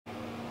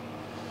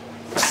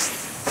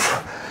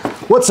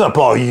What's up,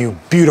 all you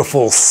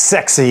beautiful,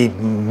 sexy,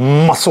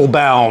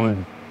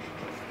 muscle-bound...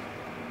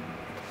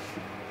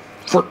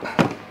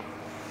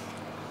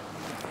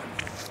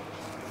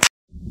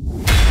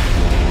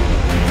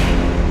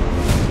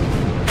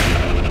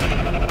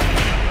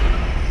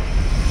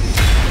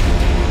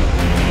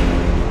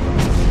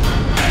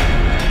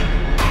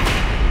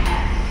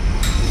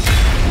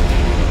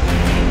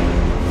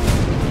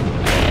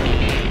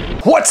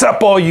 What's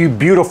up, all you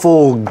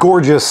beautiful,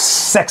 gorgeous,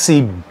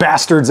 sexy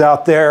bastards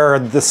out there?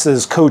 This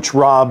is Coach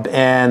Rob,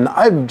 and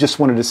I just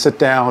wanted to sit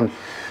down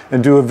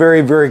and do a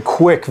very, very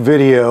quick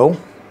video.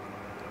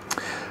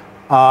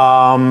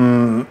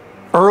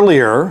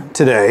 Earlier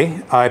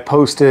today, I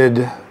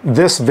posted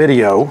this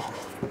video.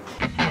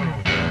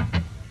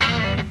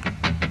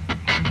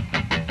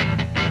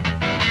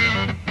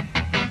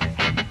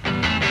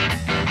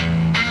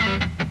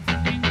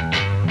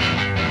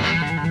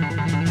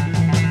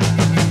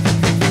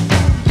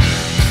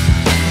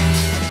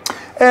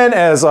 And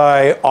as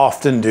I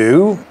often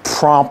do,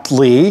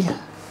 promptly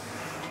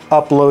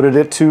uploaded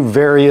it to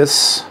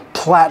various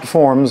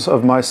platforms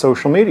of my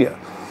social media.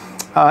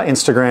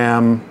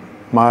 Instagram,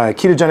 my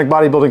ketogenic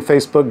bodybuilding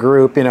Facebook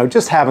group, you know,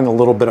 just having a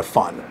little bit of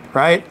fun,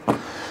 right?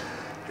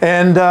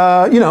 And,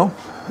 you know,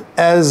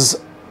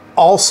 as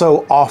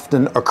also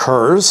often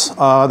occurs,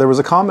 there was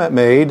a comment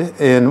made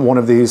in one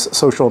of these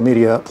social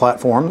media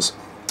platforms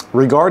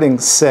regarding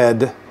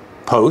said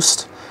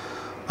post,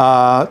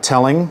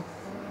 telling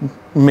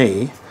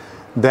me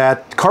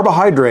that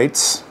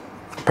carbohydrates,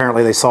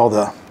 apparently they saw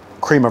the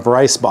cream of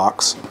rice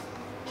box,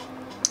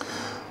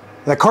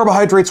 that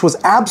carbohydrates was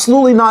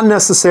absolutely not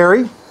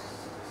necessary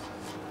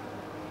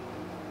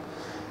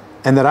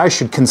and that I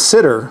should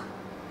consider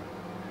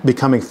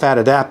becoming fat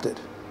adapted.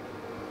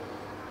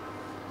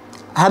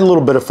 I had a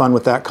little bit of fun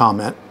with that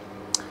comment,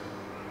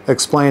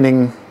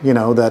 explaining, you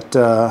know, that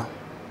I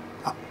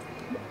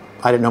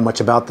didn't know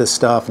much about this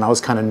stuff and I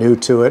was kind of new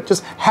to it,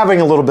 just having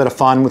a little bit of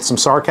fun with some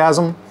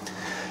sarcasm.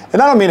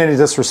 And I don't mean any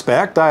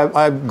disrespect.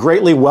 I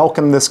greatly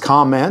welcome this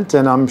comment,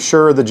 and I'm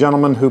sure the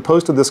gentleman who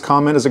posted this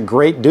comment is a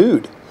great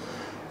dude.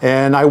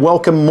 And I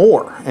welcome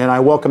more, and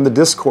I welcome the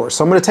discourse.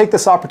 So I'm going to take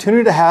this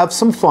opportunity to have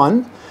some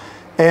fun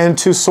and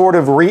to sort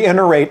of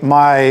reiterate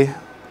my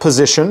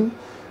position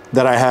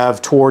that I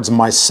have towards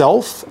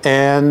myself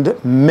and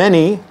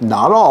many,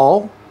 not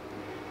all,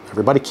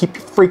 everybody keep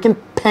your freaking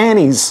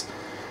panties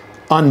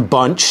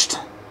unbunched,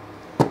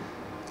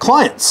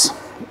 clients.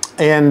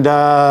 And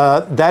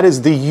that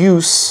is the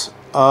use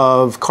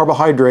of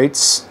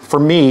carbohydrates for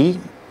me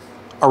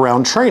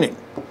around training.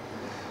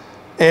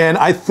 And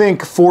I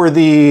think for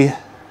the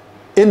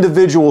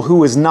individual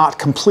who is not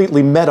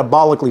completely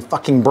metabolically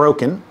fucking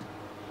broken,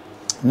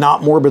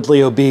 not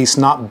morbidly obese,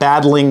 not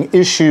battling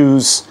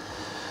issues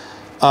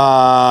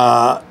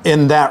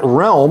in that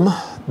realm,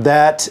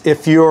 that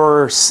if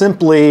you're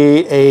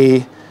simply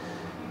a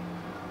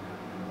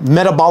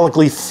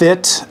metabolically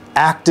fit,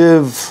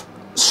 active,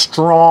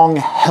 strong,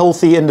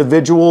 healthy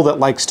individual that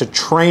likes to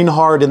train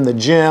hard in the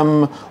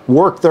gym,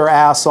 work their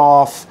ass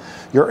off,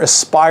 you're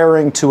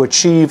aspiring to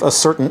achieve a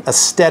certain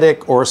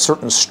aesthetic or a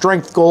certain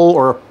strength goal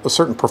or a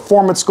certain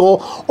performance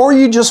goal, or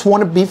you just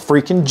want to be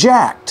freaking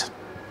jacked.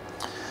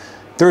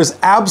 There is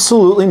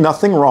absolutely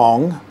nothing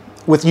wrong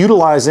with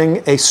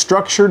utilizing a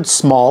structured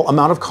small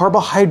amount of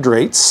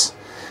carbohydrates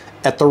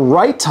at the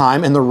right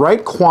time and the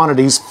right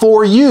quantities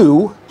for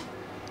you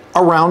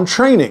around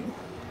training.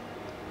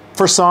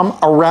 For some,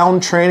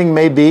 around training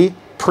may be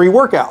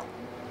pre-workout.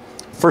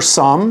 For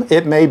some,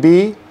 it may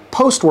be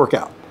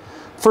post-workout.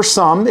 For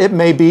some, it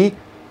may be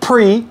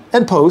pre-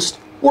 and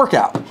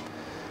post-workout.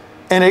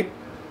 And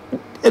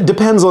it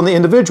depends on the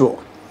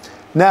individual.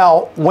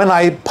 Now, when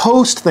I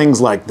post things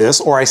like this,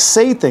 or I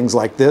say things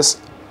like this,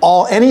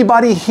 all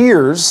anybody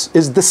hears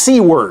is the C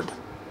word.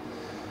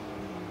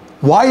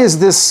 Why is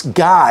this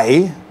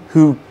guy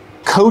who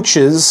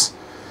coaches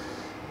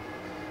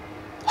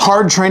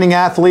hard training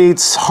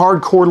athletes,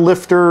 hardcore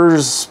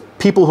lifters,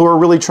 people who are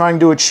really trying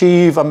to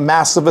achieve a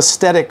massive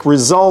aesthetic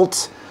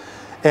result,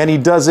 and he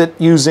does it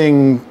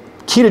using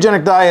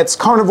ketogenic diets,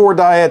 carnivore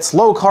diets,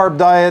 low carb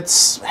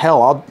diets,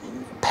 hell,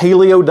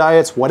 paleo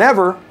diets,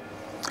 whatever.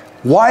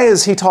 Why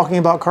is he talking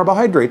about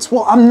carbohydrates?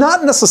 Well, I'm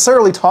not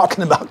necessarily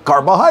talking about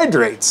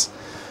carbohydrates.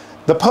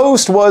 The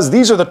post was,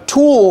 these are the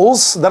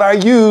tools that I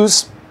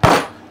use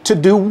to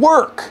do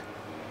work.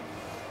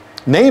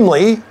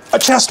 Namely, a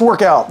chest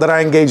workout that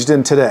I engaged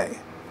in today.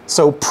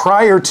 So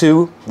prior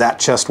to that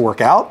chest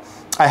workout,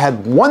 I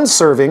had one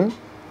serving,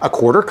 a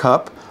quarter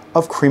cup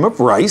of cream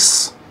of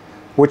rice,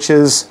 which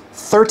is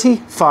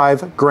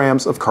 35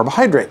 grams of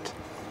carbohydrate.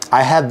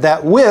 I had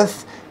that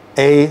with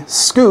a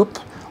scoop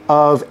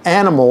of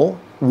animal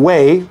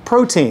whey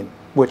protein,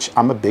 which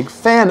I'm a big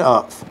fan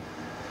of.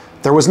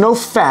 There was no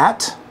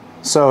fat,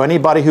 so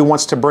anybody who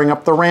wants to bring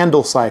up the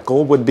Randall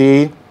cycle would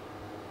be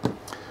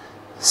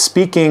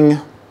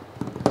speaking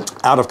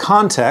out of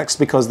context,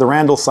 because the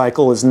Randall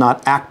cycle is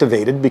not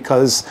activated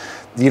because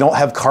you don't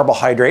have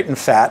carbohydrate and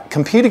fat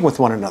competing with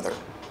one another.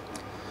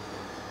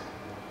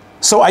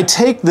 So I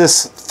take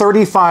this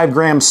 35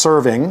 gram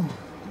serving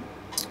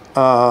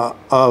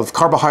of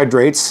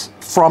carbohydrates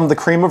from the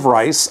cream of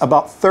rice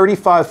about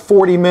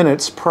 35-40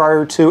 minutes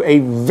prior to a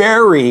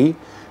very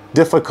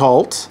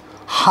difficult,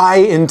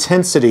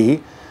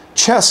 high-intensity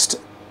chest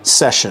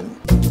session.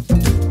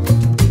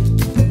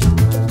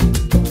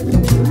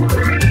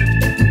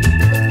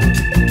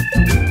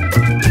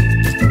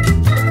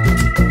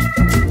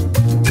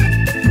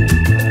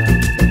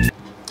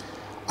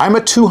 I'm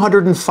a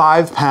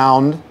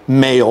 205-pound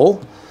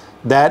male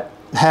that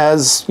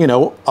has, you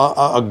know,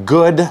 a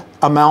good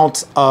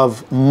amount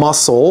of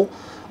muscle,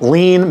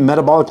 lean,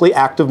 metabolically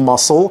active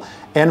muscle,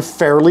 and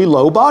fairly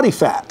low body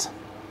fat.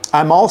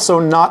 I'm also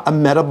not a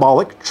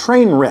metabolic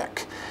train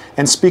wreck.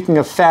 And speaking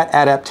of fat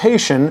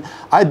adaptation,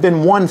 I've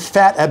been one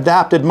fat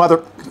adapted mother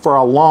for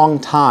a long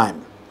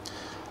time.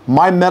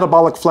 My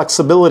metabolic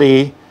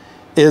flexibility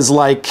is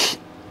like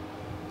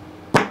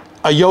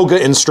a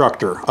yoga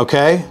instructor,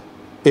 okay?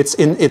 It's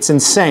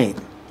insane.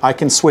 I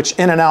can switch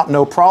in and out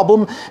no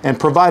problem, and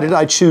provided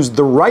I choose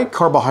the right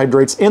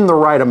carbohydrates in the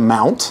right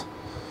amount,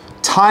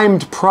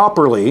 timed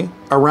properly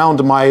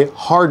around my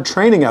hard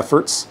training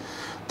efforts,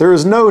 there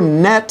is no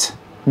net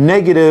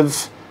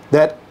negative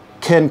that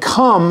can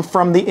come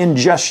from the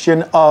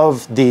ingestion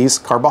of these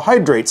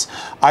carbohydrates.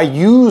 I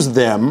use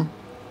them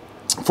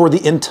for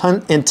the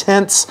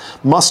intense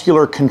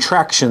muscular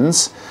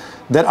contractions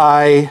that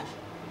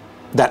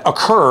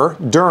occur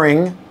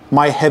during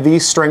my heavy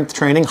strength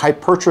training,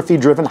 hypertrophy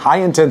driven, high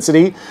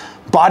intensity,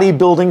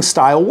 bodybuilding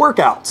style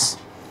workouts.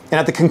 And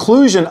at the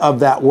conclusion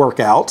of that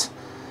workout,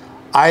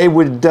 I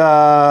would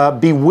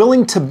be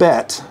willing to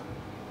bet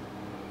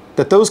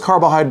that those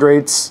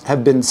carbohydrates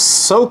have been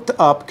soaked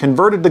up,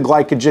 converted to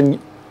glycogen,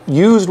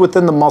 used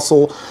within the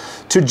muscle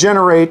to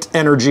generate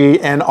energy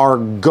and are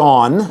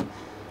gone.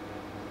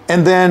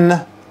 And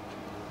then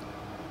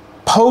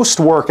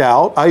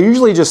post-workout, I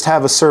usually just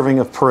have a serving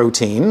of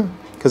protein,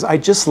 because I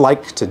just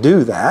like to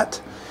do that.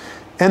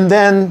 And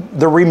then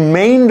the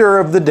remainder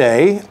of the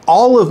day,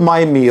 all of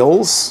my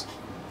meals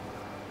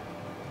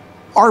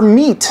are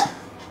meat.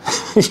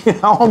 You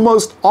know,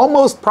 almost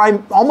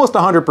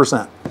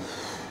 100%.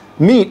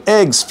 Meat,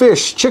 eggs,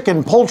 fish,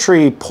 chicken,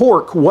 poultry,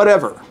 pork,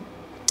 whatever.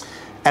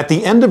 At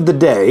the end of the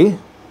day,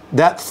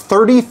 that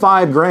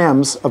 35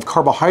 grams of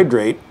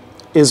carbohydrate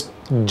is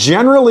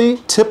generally,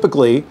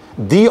 typically,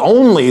 the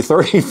only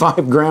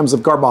 35 grams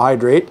of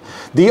carbohydrate,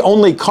 the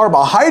only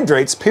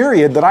carbohydrates,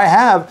 period, that I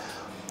have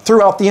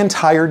throughout the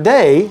entire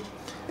day,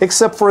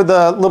 except for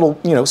the little,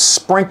 you know,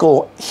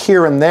 sprinkle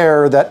here and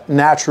there that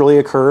naturally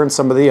occur in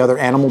some of the other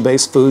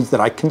animal-based foods that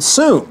I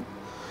consume.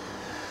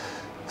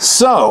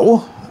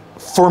 So,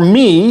 for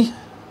me,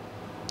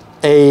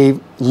 a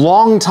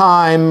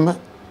long-time,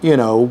 you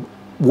know,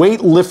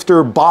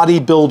 weightlifter,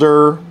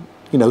 bodybuilder,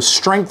 you know,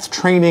 strength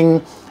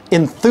training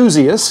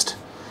enthusiast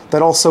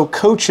that also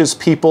coaches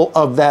people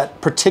of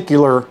that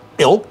particular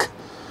ilk,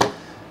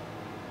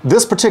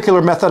 this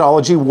particular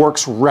methodology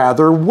works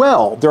rather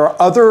well. There are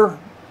other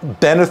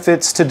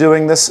benefits to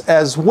doing this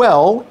as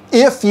well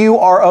if you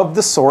are of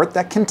the sort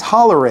that can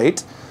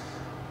tolerate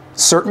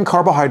certain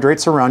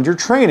carbohydrates around your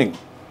training.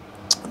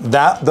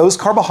 Those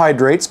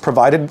carbohydrates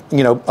provided,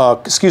 you know,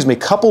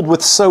 coupled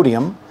with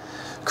sodium,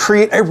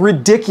 create a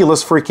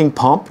ridiculous freaking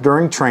pump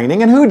during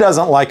training. And who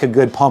doesn't like a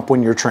good pump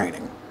when you're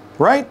training?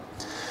 Right?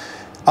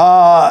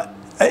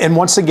 And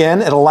once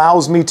again, it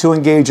allows me to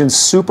engage in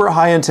super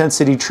high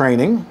intensity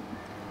training.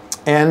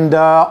 And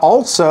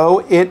also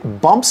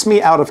it bumps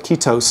me out of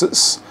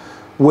ketosis,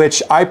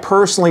 which I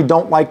personally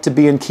don't like to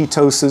be in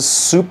ketosis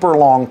super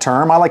long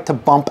term. I like to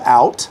bump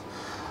out.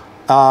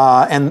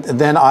 And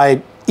then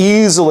I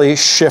easily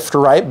shift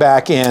right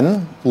back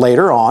in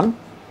later on.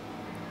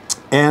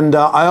 And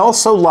I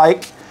also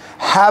like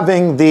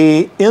having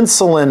the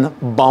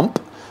insulin bump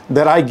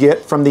that I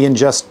get from the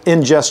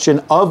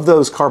ingestion of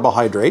those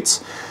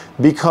carbohydrates,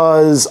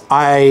 because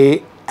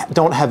I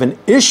don't have an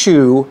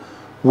issue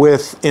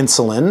with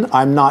insulin.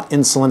 I'm not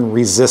insulin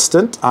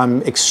resistant.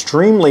 I'm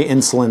extremely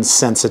insulin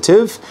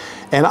sensitive,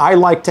 and I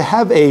like to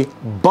have a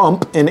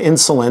bump in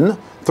insulin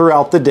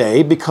throughout the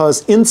day,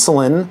 because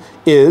insulin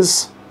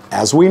is,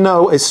 as we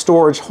know, a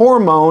storage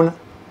hormone.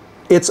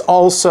 It's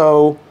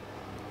also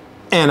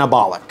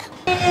anabolic.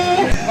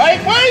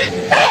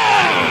 Lightweight!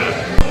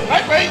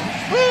 Lightweight!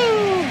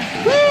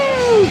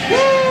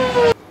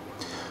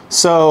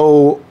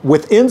 So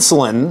with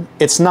insulin,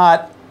 it's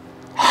not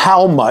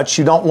how much.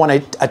 You don't want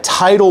a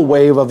tidal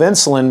wave of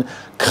insulin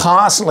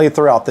constantly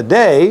throughout the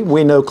day.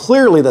 We know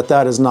clearly that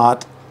that is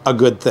not a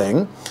good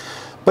thing.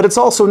 But it's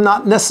also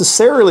not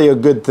necessarily a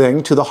good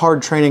thing to the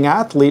hard training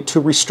athlete to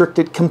restrict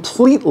it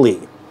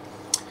completely.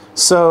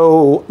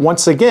 So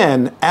once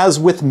again, as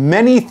with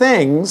many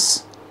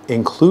things,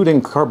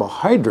 including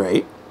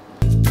carbohydrate,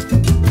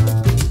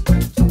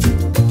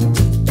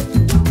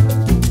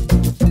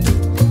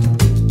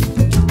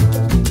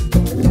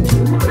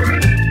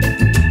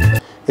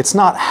 it's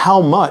not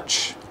how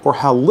much or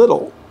how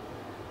little,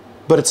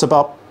 but it's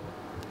about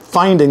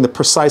finding the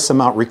precise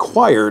amount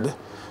required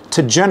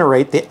to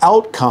generate the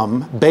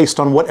outcome based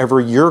on whatever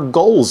your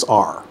goals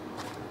are.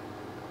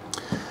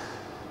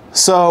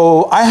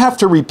 So I have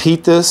to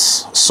repeat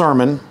this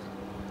sermon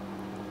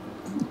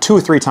 2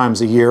 or 3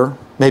 times a year,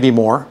 maybe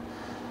more.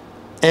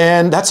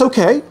 And that's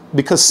okay,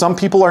 because some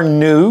people are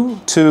new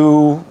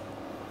to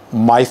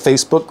my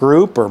Facebook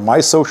group or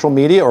my social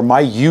media or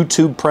my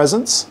YouTube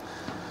presence.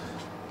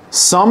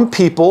 Some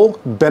people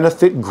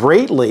benefit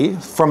greatly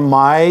from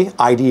my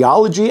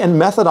ideology and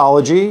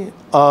methodology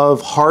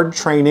of hard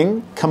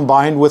training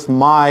combined with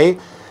my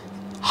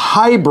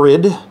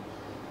hybrid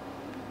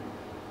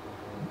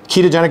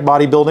ketogenic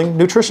bodybuilding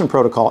nutrition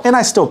protocol. And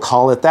I still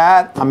call it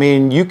that. I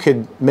mean, you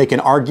could make an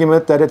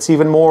argument that it's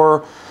even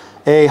more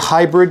a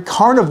hybrid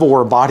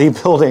carnivore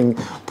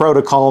bodybuilding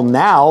protocol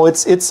now.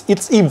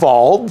 It's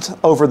evolved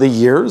over the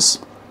years.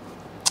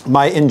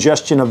 My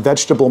ingestion of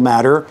vegetable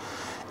matter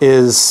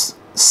is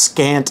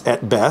scant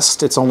at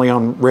best. It's only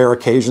on rare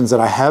occasions that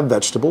I have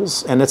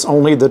vegetables, and it's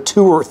only the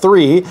 2 or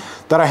 3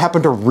 that I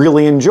happen to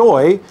really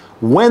enjoy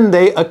when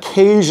they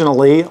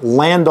occasionally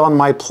land on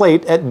my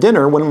plate at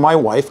dinner when my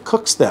wife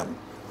cooks them.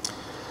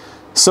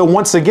 So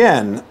once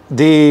again,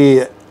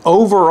 the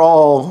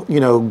overall,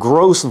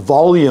 gross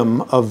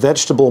volume of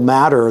vegetable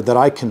matter that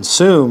I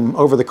consume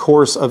over the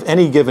course of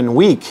any given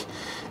week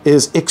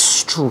is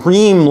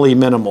extremely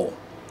minimal,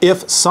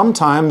 if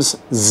sometimes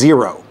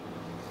 0.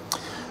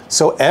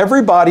 So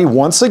everybody,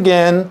 once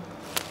again,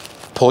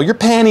 pull your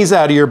panties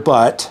out of your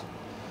butt.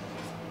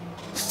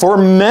 For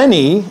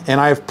many,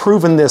 and I've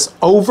proven this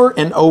over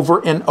and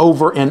over and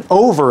over and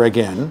over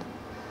again,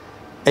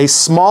 a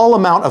small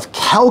amount of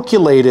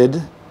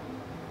calculated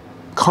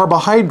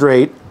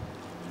carbohydrate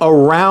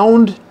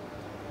around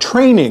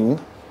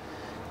training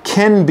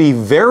can be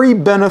very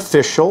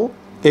beneficial,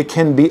 it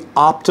can be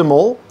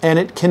optimal, and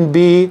it can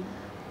be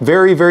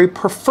very, very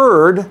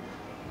preferred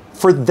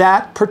for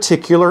that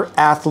particular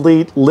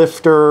athlete,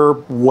 lifter,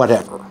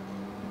 whatever.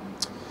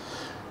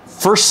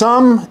 For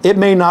some, it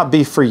may not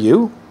be for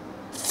you.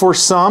 For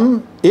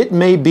some, it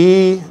may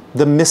be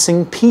the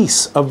missing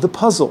piece of the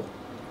puzzle.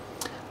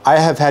 I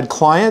have had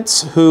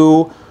clients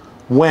who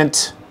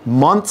went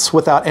months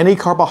without any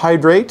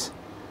carbohydrate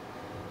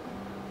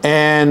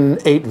and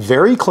ate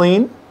very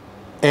clean,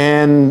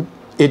 and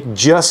it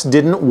just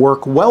didn't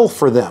work well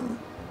for them.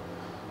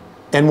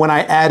 And when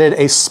I added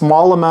a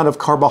small amount of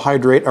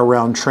carbohydrate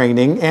around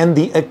training and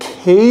the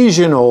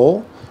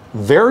occasional,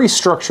 very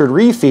structured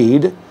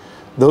refeed,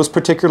 those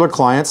particular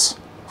clients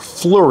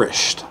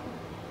flourished.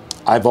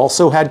 I've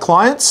also had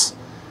clients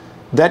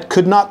that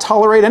could not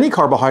tolerate any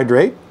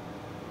carbohydrate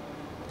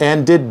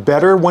and did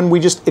better when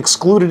we just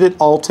excluded it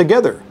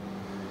altogether.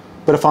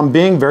 But if I'm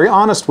being very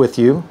honest with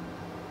you,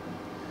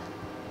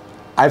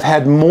 I've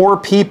had more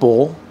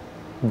people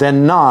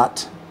than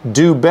not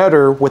do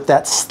better with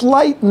that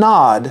slight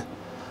nod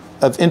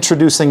of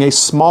introducing a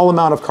small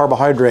amount of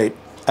carbohydrate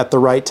at the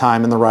right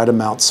time and the right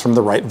amounts from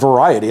the right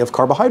variety of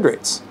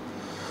carbohydrates.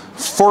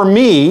 For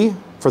me,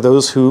 for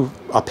those who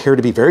appear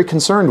to be very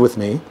concerned with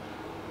me,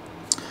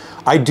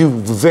 I do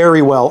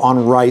very well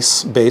on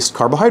rice-based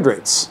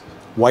carbohydrates.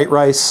 White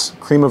rice,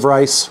 cream of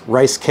rice,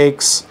 rice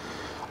cakes.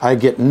 I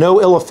get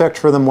no ill effect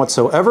for them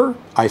whatsoever.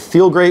 I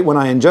feel great when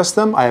I ingest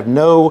them. I have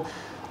no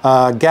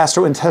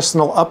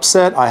gastrointestinal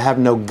upset. I have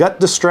no gut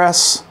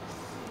distress.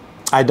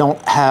 I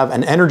don't have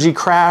an energy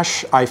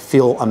crash. I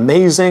feel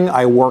amazing.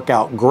 I work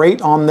out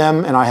great on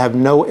them, and I have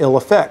no ill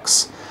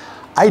effects.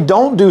 I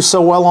don't do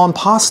so well on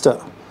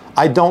pasta.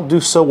 I don't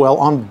do so well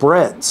on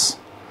breads.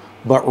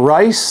 But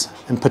rice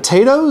and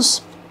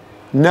potatoes,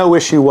 no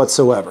issue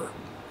whatsoever.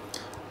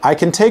 I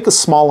can take a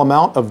small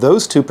amount of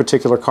those 2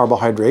 particular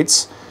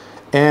carbohydrates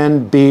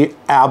and be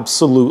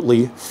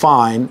absolutely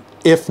fine,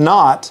 if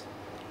not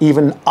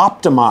even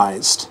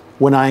optimized,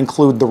 when I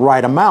include the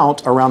right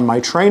amount around my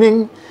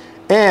training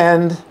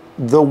and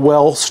the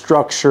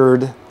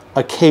well-structured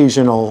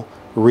occasional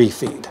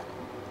refeed.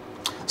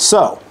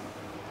 So,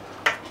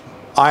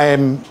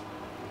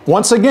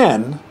 once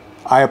again,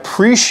 I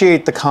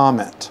appreciate the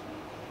comment.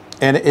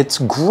 And it's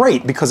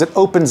great because it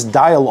opens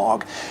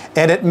dialogue,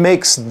 and it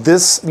makes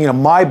this,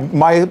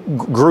 my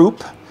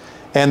group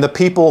and the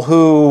people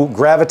who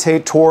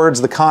gravitate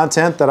towards the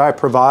content that I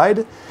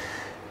provide,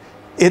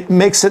 it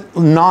makes it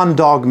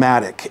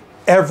non-dogmatic.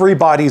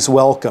 Everybody's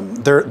welcome.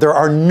 There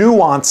are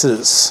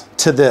nuances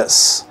to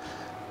this,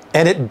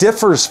 and it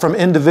differs from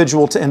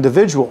individual to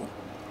individual.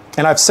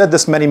 And I've said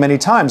this many, many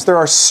times. There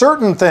are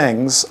certain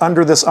things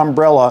under this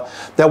umbrella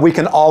that we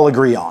can all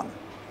agree on.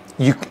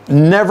 You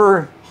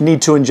never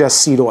need to ingest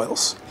seed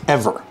oils,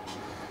 ever.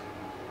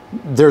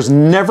 There's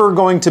never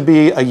going to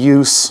be a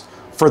use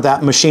for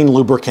that machine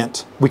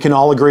lubricant. We can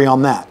all agree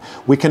on that.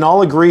 We can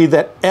all agree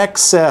that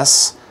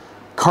excess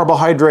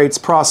carbohydrates,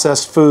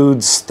 processed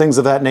foods, things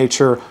of that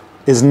nature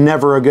is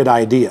never a good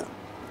idea.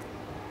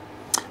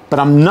 But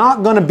I'm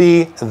not going to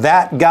be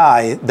that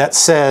guy that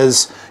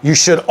says you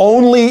should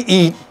only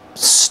eat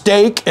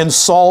steak and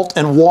salt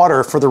and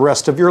water for the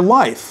rest of your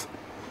life.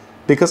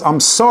 Because I'm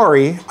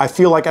sorry, I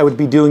feel like I would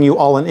be doing you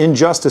all an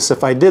injustice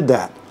if I did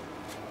that.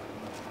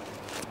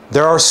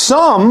 There are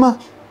some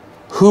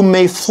who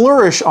may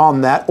flourish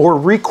on that or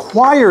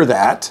require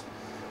that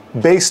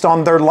based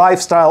on their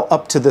lifestyle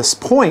up to this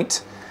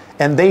point,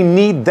 and they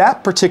need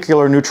that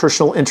particular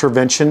nutritional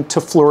intervention to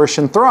flourish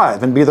and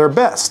thrive and be their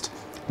best.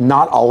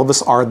 Not all of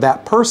us are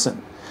that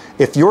person.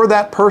 If you're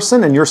that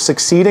person and you're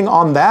succeeding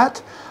on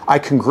that, I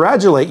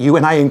congratulate you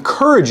and I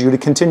encourage you to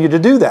continue to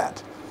do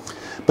that.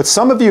 But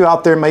some of you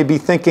out there may be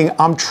thinking,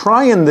 I'm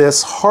trying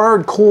this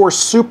hardcore,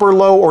 super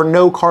low or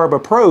no carb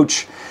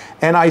approach,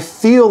 and I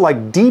feel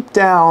like deep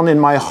down in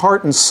my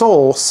heart and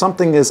soul,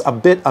 something is a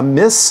bit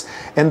amiss,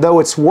 and though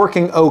it's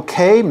working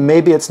okay,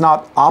 maybe it's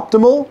not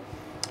optimal.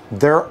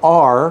 There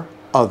are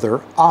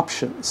other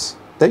options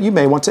that you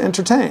may want to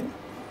entertain.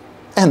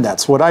 And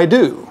that's what I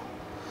do.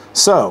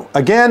 So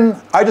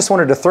again, I just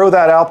wanted to throw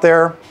that out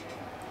there.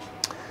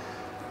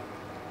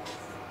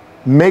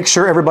 Make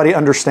sure everybody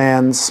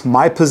understands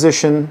my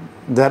position,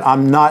 that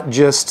I'm not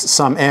just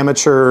some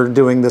amateur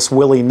doing this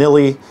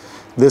willy-nilly.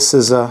 This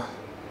is a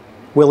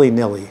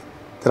willy-nilly.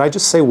 Did I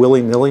just say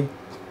willy-nilly?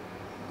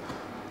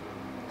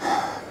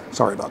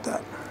 Sorry about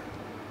that.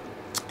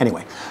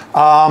 Anyway,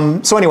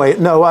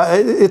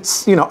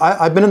 it's, you know,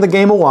 I've been in the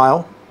game a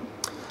while,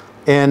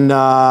 and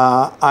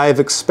I've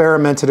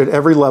experimented at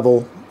every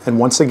level. And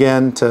once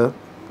again, to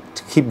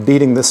keep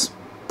beating this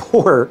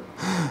poor,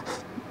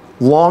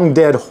 long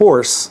dead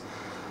horse,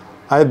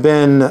 I've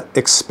been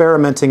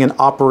experimenting and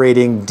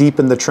operating deep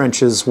in the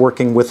trenches,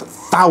 working with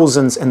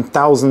thousands and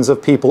thousands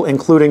of people,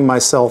 including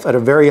myself, at a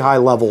very high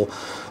level,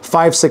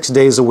 5-6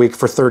 days a week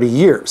for 30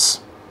 years.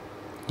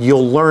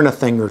 You'll learn a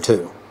thing or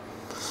two.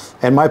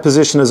 And my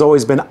position has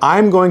always been,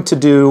 I'm going to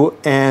do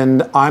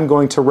and I'm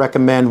going to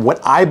recommend what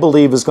I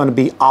believe is going to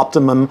be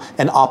optimum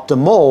and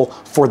optimal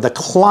for the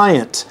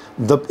client,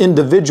 the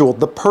individual,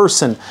 the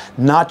person,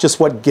 not just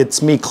what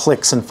gets me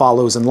clicks and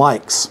follows and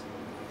likes.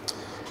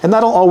 And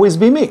that'll always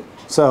be me.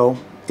 So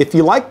if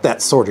you like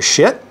that sort of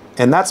shit,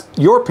 and that's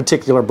your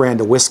particular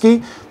brand of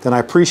whiskey, then I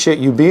appreciate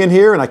you being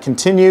here, and I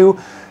continue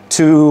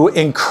to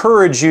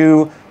encourage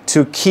you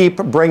to keep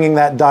bringing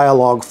that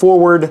dialogue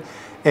forward.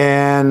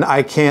 And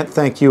I can't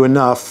thank you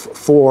enough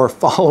for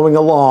following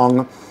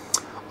along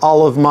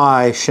all of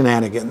my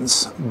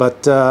shenanigans.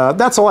 But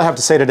that's all I have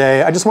to say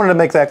today. I just wanted to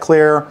make that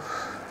clear.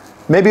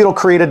 Maybe it'll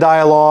create a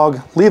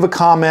dialogue. Leave a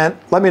comment.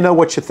 Let me know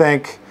what you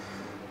think.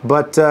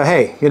 But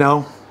hey, you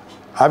know,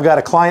 I've got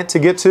a client to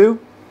get to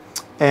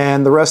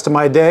and the rest of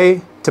my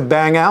day to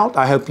bang out.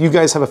 I hope you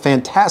guys have a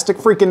fantastic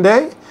freaking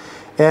day,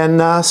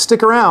 and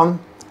stick around.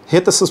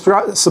 Hit the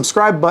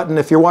subscribe button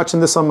if you're watching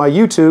this on my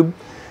YouTube,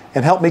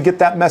 and help me get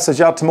that message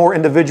out to more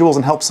individuals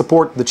and help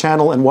support the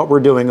channel and what we're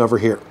doing over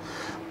here.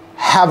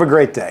 Have a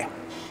great day.